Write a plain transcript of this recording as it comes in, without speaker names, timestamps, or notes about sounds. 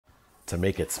To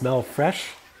make it smell fresh,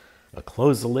 I'll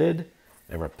close the lid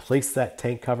and replace that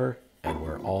tank cover, and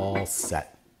we're all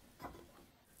set.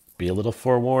 Be a little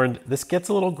forewarned, this gets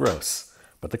a little gross,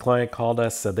 but the client called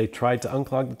us, said they tried to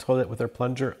unclog the toilet with their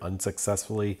plunger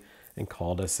unsuccessfully, and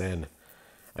called us in.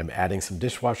 I'm adding some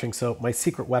dishwashing soap, my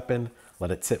secret weapon.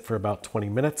 Let it sit for about 20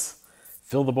 minutes.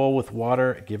 Fill the bowl with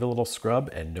water, give it a little scrub,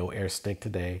 and no air stink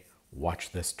today.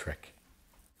 Watch this trick.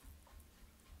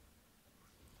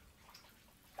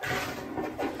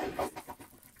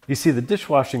 You see, the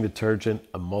dishwashing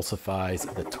detergent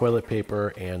emulsifies the toilet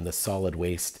paper and the solid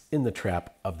waste in the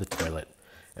trap of the toilet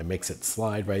and makes it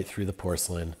slide right through the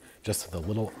porcelain just with a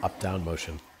little up-down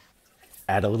motion.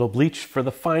 Add a little bleach for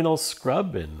the final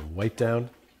scrub and wipe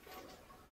down.